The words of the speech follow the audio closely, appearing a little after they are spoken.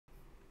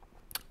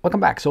Welcome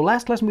back. So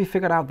last lesson we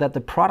figured out that the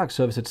product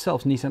service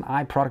itself needs an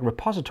iProduct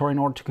repository in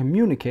order to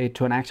communicate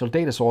to an actual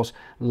data source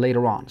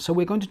later on. So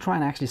we're going to try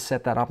and actually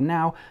set that up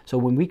now. So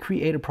when we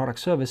create a product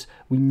service,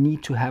 we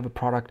need to have a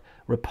product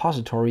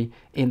repository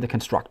in the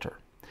constructor.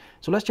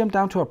 So let's jump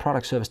down to our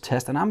product service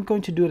test, and I'm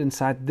going to do it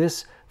inside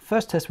this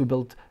first test we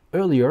built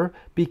earlier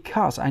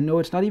because I know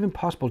it's not even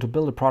possible to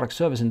build a product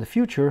service in the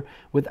future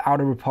without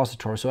a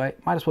repository. So I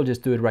might as well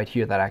just do it right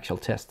here, that actual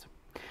test.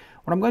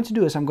 What I'm going to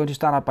do is I'm going to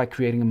start out by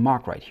creating a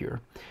mock right here.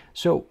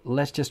 So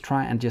let's just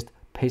try and just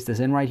paste this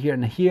in right here.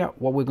 And here,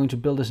 what we're going to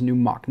build is a new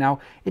mock.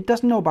 Now, it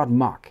doesn't know about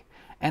mock.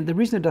 And the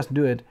reason it doesn't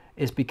do it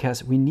is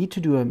because we need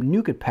to do a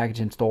NuGet package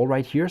install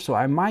right here. So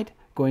I might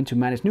go into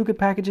manage NuGet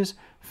packages,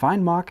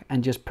 find mock,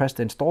 and just press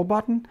the install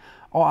button.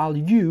 Or I'll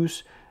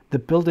use the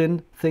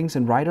built-in things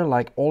in Writer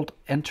like Alt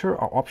Enter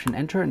or Option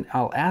Enter, and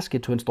I'll ask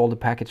it to install the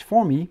package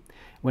for me.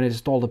 When it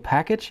installs the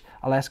package,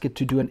 I'll ask it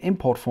to do an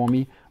import for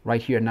me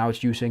right here. Now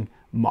it's using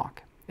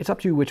mock. It's up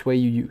to you which way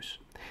you use.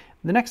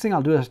 The next thing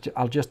I'll do is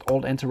I'll just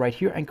Alt Enter right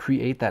here and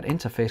create that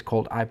interface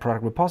called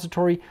iProduct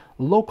repository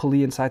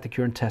locally inside the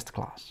current test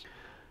class.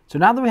 So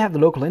now that we have the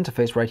local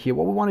interface right here,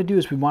 what we want to do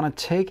is we want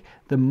to take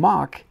the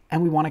mock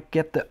and we want to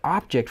get the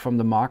object from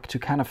the mock to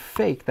kind of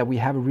fake that we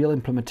have a real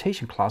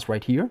implementation class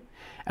right here.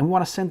 And we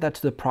want to send that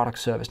to the product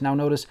service. Now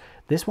notice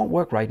this won't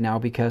work right now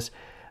because,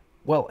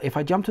 well, if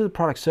I jump to the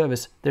product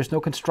service, there's no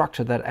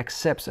constructor that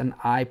accepts an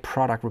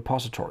iProduct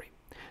repository.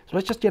 So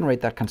let's just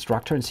generate that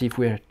constructor and see if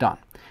we're done.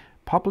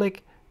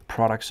 Public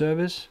product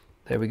service,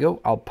 there we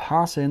go. I'll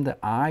pass in the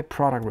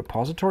iProduct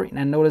repository,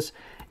 and notice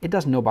it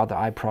doesn't know about the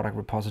iProduct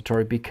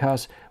repository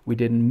because we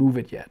didn't move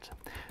it yet.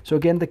 So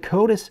again, the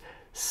code is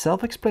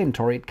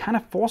self-explanatory. It kind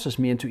of forces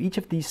me into each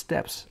of these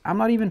steps. I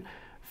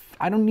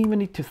don't even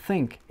need to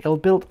think. It'll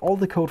build all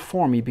the code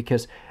for me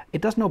because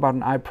it doesn't know about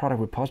an iProduct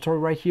repository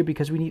right here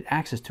because we need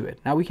access to it.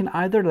 Now we can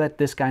either let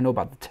this guy know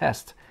about the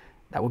test.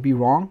 That would be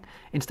wrong.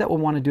 Instead, what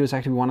we want to do is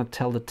actually we want to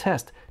tell the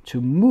test to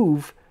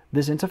move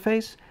this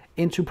interface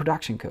into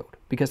production code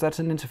because that's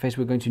an interface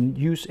we're going to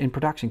use in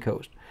production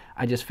code.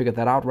 I just figured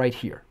that out right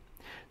here.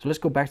 So let's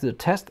go back to the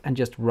test and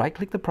just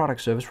right-click the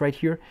product service right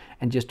here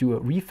and just do a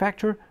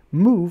refactor,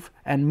 move,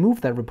 and move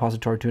that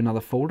repository to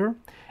another folder.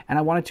 And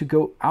I want it to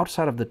go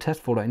outside of the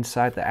test folder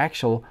inside the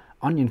actual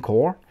onion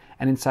core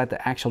and inside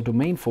the actual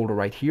domain folder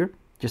right here,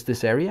 just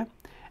this area.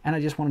 And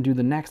I just want to do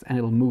the next and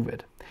it'll move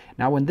it.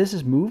 Now when this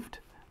is moved,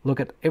 look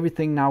at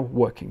everything now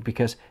working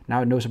because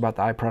now it knows about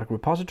the iProduct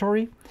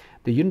repository.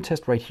 The unit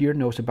test right here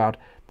knows about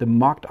the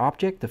mocked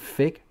object, the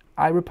fake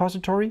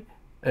iRepository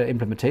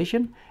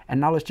implementation. And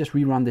now let's just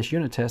rerun this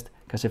unit test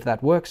because if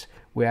that works,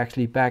 we're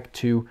actually back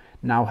to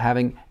now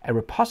having a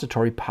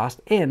repository passed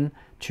in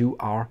to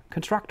our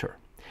constructor.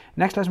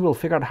 Next lesson, we'll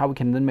figure out how we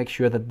can then make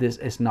sure that this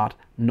is not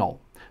null.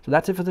 So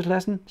that's it for this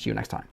lesson. See you next time.